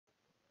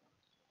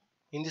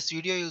In this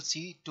video you'll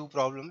see two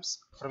problems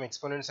from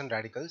exponents and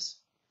radicals.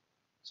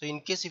 So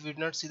in case if you did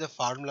not see the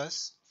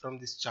formulas from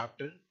this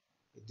chapter,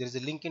 there is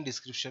a link in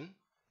description.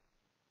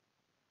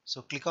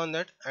 So click on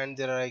that and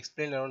there are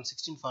explained around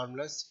 16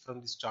 formulas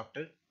from this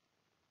chapter.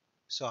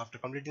 So after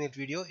completing that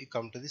video you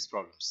come to these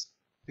problems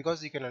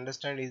because you can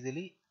understand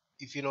easily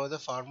if you know the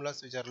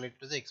formulas which are related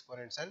to the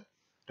exponents and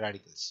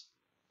radicals.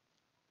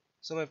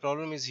 So my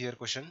problem is here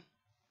question.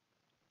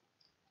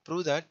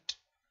 Prove that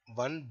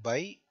 1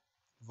 by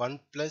 1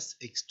 plus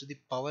x to the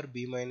power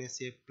b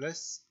minus a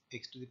plus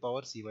x to the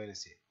power c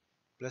minus a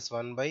plus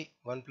 1 by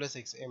 1 plus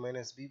x a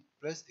minus b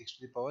plus x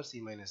to the power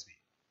c minus b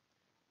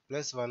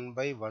plus 1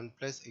 by 1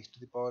 plus x to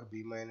the power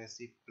b minus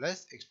c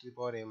plus x to the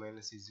power a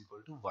minus c is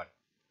equal to 1.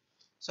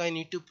 So I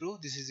need to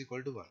prove this is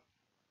equal to 1.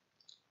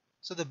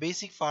 So the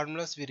basic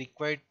formulas we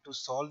required to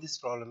solve this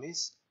problem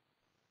is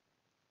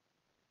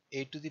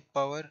a to the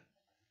power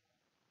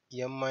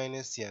m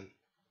minus n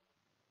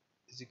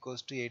is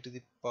equals to a to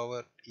the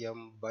power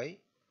m by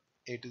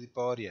a to the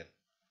power n.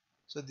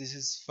 So this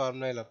is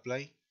formula I'll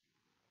apply,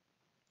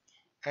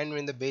 and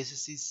when the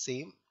basis is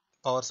same,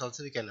 powers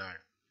also we can add.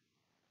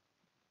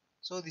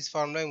 So this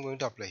formula I'm going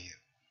to apply here.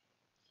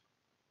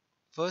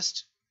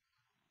 First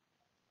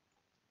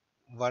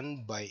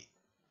 1 by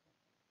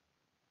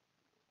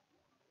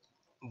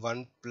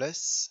 1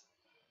 plus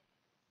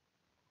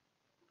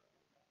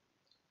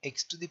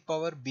x to the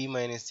power b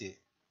minus a.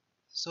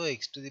 So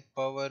x to the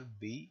power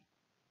b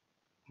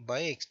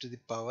by x to the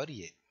power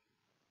a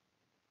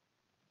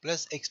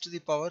plus x to the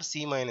power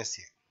c minus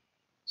a.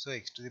 So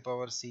x to the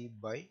power c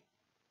by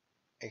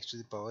x to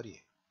the power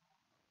a.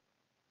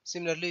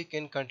 Similarly, you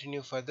can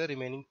continue for the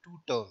remaining two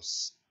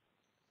terms.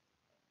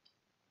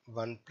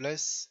 1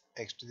 plus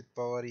x to the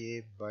power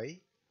a by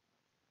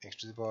x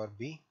to the power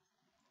b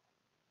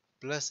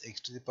plus x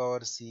to the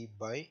power c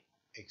by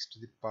x to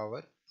the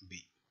power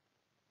b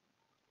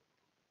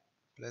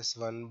plus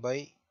 1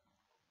 by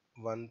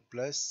 1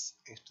 plus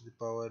x to the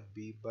power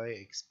b by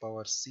x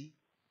power c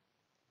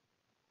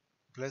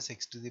plus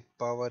x to the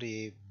power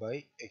a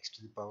by x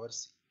to the power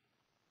c.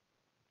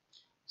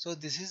 So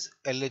this is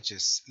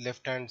LHS,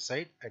 left hand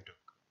side I took.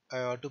 I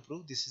have to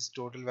prove this is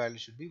total value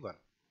should be 1.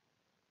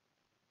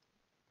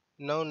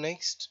 Now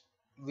next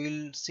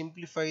we'll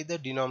simplify the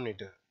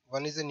denominator.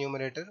 1 is the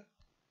numerator,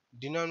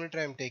 denominator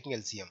I am taking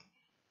LCM.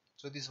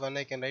 So this 1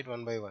 I can write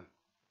 1 by 1.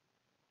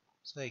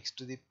 So x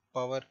to the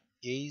power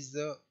a is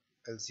the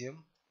LCM.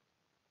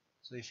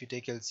 So if you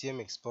take LCM,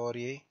 x power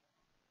a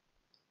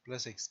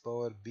plus x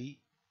power b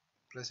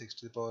plus x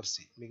to the power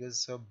c,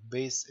 because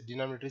base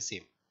denominator is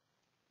same.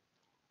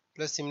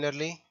 Plus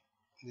similarly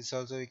this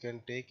also we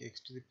can take x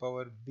to the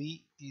power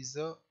b is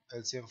the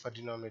LCM for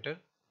denominator.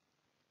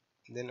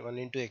 Then 1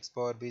 into x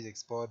power b is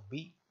x power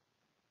b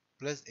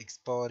plus x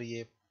power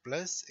a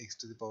plus x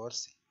to the power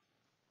c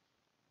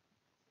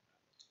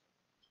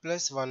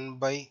plus 1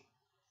 by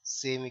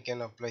same we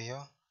can apply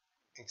here,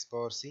 x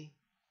power c,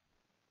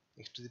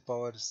 x to the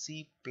power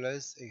c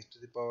plus x to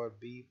the power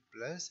b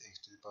plus x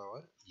to the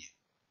power a.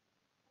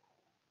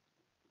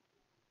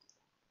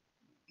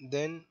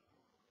 Then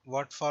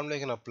what formula I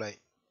can apply?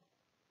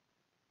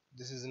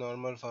 This is a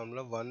normal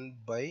formula, 1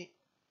 by,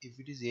 if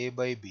it is a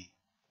by b,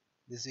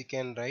 this we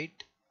can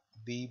write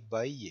b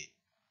by a.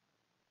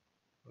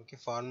 Okay,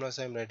 formulas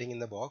I am writing in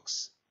the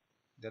box.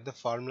 They are the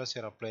formulas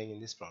you are applying in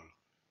this problem.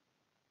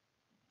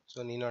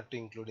 So need not to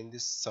include in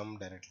this sum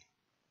directly.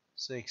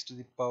 So x to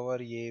the power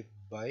a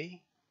by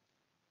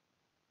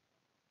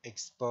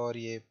x power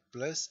a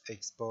plus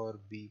x power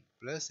b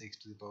plus x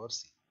to the power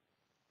c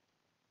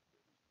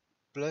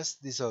plus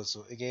this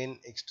also again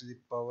x to the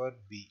power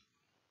b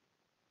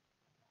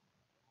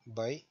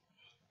by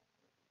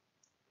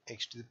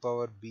x to the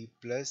power b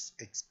plus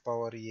x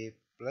power a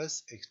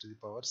plus x to the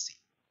power c.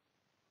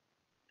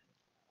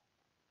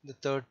 The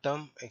third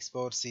term x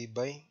power c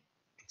by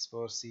x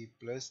power c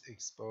plus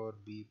x power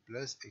b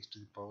plus x to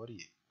the power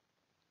a.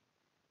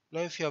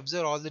 Now if you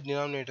observe all the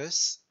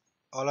denominators,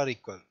 all are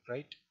equal,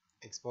 right?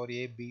 X power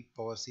a, b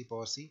power c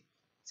power c.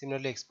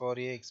 Similarly x power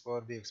a, x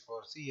power b, x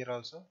power c. Here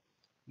also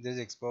there is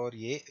x power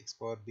a, x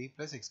power b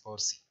plus x power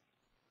c.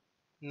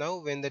 Now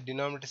when the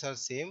denominators are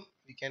same,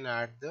 we can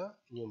add the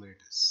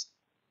numerators.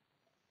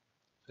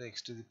 So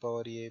x to the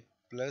power a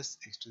plus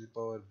x to the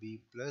power b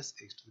plus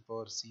x to the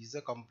power c is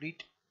the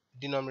complete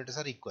denominators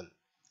are equal.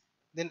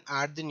 Then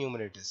add the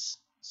numerators.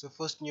 So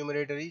first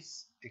numerator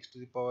is x to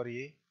the power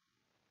a,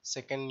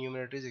 second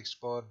numerator is x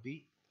power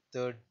b,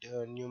 third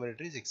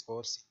numerator is x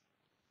power c.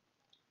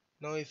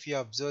 Now if you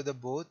observe the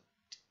both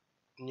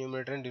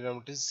numerator and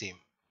denominator is same,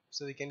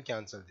 so we can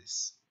cancel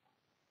this.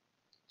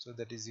 So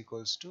that is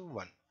equals to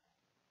 1.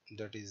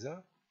 That is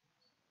a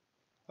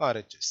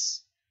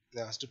RHS.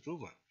 That has to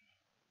prove 1.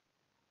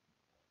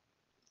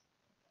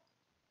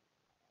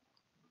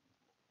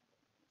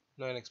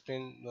 Now I'll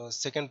explain the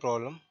second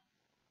problem.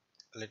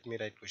 Let me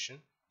write question.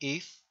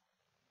 If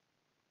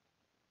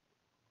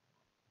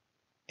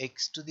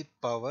x to the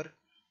power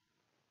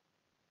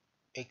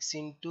x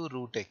into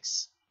root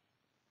x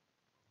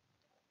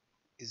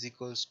is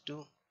equals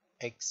to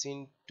x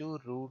into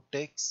root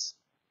x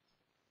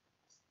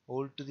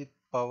whole to the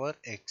power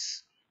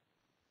x.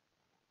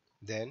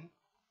 Then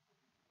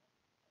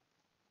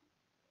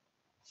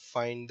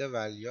find the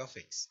value of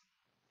x.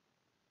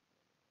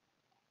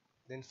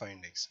 Then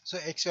find x. So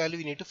x value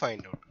we need to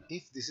find out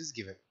if this is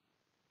given.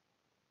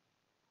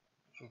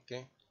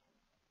 Okay.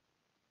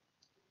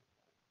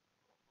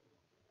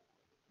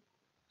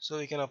 So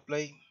we can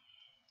apply.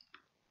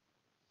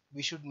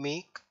 We should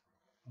make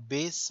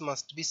base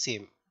must be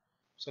same.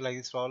 So like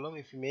this problem,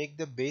 if you make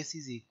the base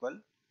is equal,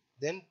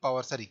 then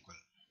powers are equal.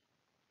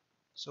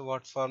 So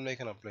what formula I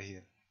can apply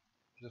here?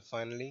 So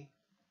finally,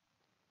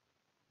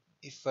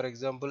 if for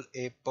example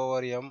a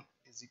power m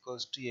is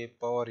equals to a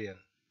power n,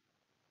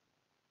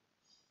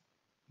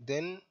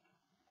 then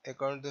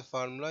according to the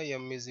formula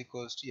m is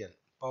equals to n.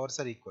 Powers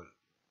are equal.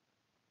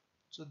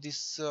 So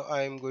this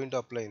I am going to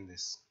apply in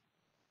this.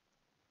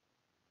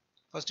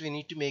 First we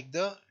need to make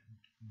the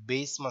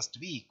base must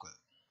be equal.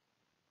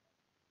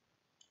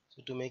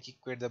 So to make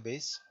equate the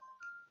base,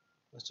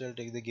 first I will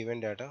take the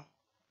given data.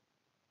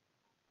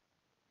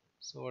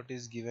 So what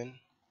is given?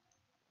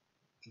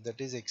 That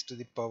is x to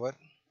the power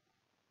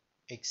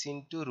x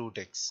into root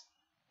x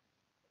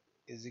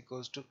is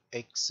equals to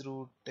x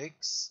root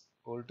x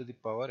whole to the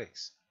power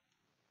x.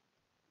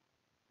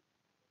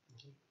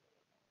 Okay.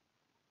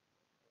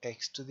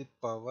 X to the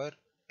power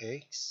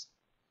x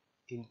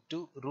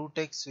into root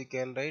x, we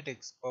can write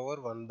x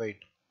power 1 by 2.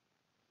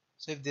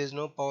 So if there is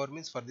no power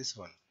means for this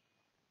one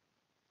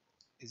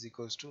is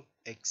equals to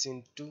x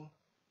into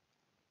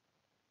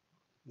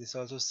this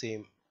also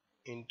same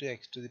into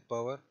x to the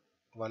power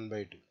 1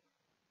 by 2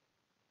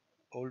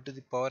 whole to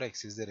the power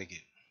x is there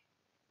again.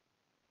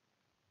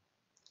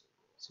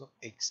 So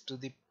x to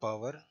the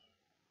power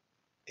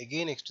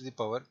again x to the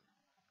power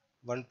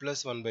 1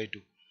 plus 1 by 2.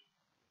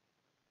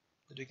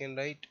 So we can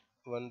write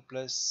 1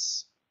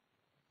 plus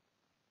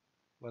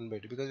 1 by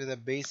 2 because when the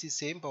base is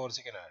same, powers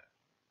you can add.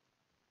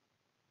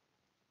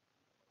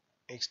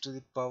 X to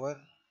the power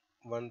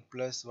 1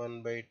 plus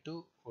 1 by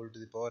 2 whole to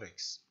the power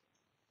x.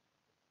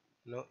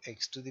 Now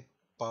x to the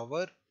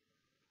power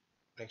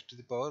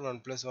 1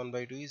 plus 1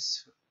 by 2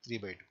 is 3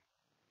 by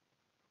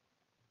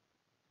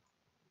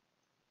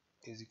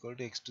 2 is equal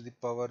to x to the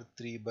power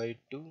 3 by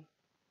 2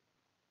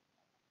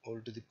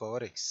 whole to the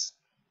power x.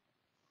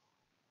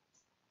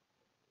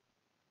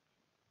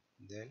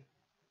 Then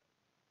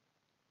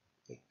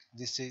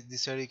this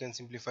side you can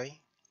simplify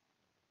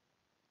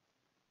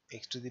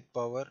x to the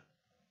power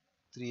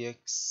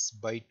 3x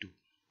by 2.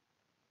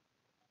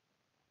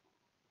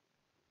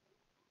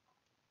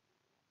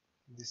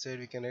 This side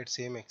we can write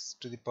same x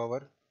to the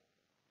power.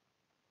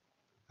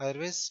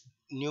 Otherwise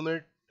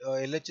numerator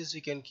LHS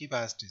we can keep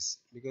as it is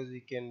because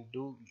we can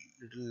do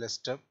little less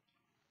step.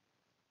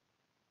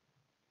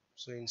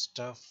 So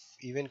instead of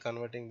even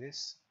converting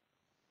this,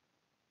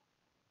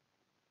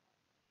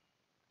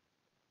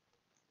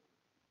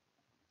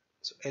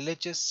 so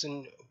LHS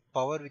in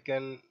power we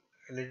can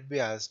let it be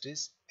as it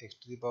is x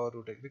to the power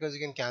root x because you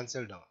can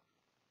cancel down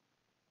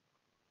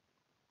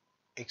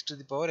x to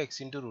the power x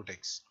into root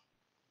x.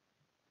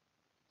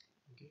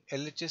 Okay.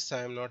 LHS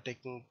I am not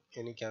taking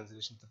any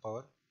cancellation of the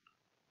power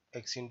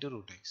x into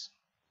root x.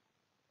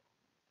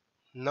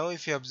 Now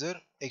if you observe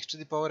x to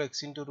the power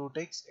x into root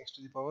x, x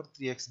to the power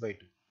 3x by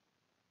 2.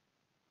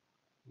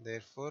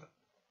 Therefore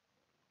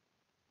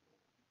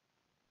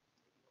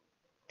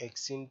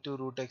x into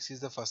root x is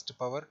the first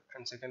power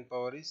and second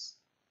power is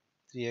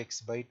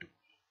 3x by 2.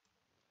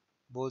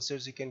 Both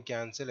sides you can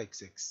cancel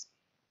xx.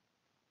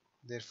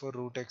 Therefore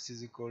root x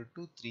is equal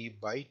to 3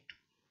 by 2.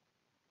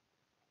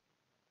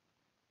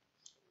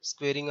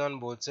 Squaring on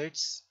both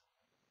sides,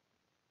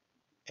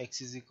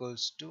 x is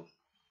equals to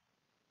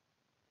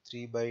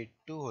 3 by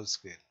 2 whole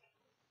square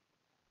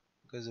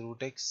because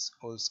root x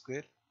whole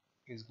square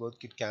is both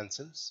it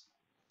cancels.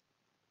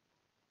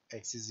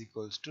 X is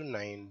equals to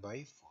 9 by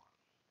 4.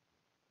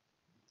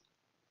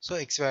 So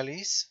x value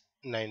is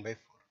 9 by 4.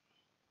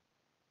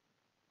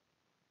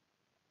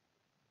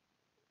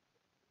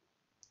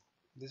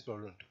 This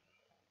problem 2.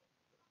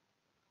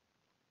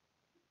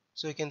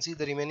 So you can see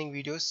the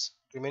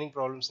remaining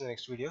problems in the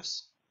next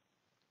videos,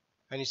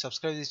 and you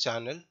subscribe this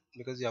channel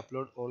because we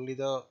upload only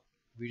the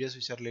videos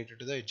which are related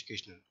to the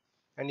educational.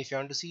 And if you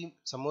want to see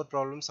some more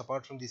problems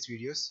apart from these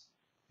videos,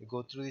 you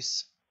go through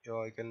this,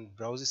 you can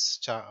browse this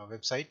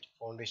website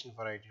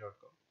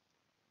foundationforit.com.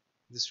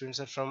 The students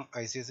are from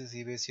ICSE,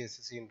 CBSE,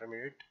 SSC,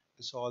 Intermediate,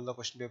 so all the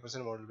question papers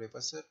and model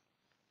papers are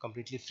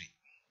completely free.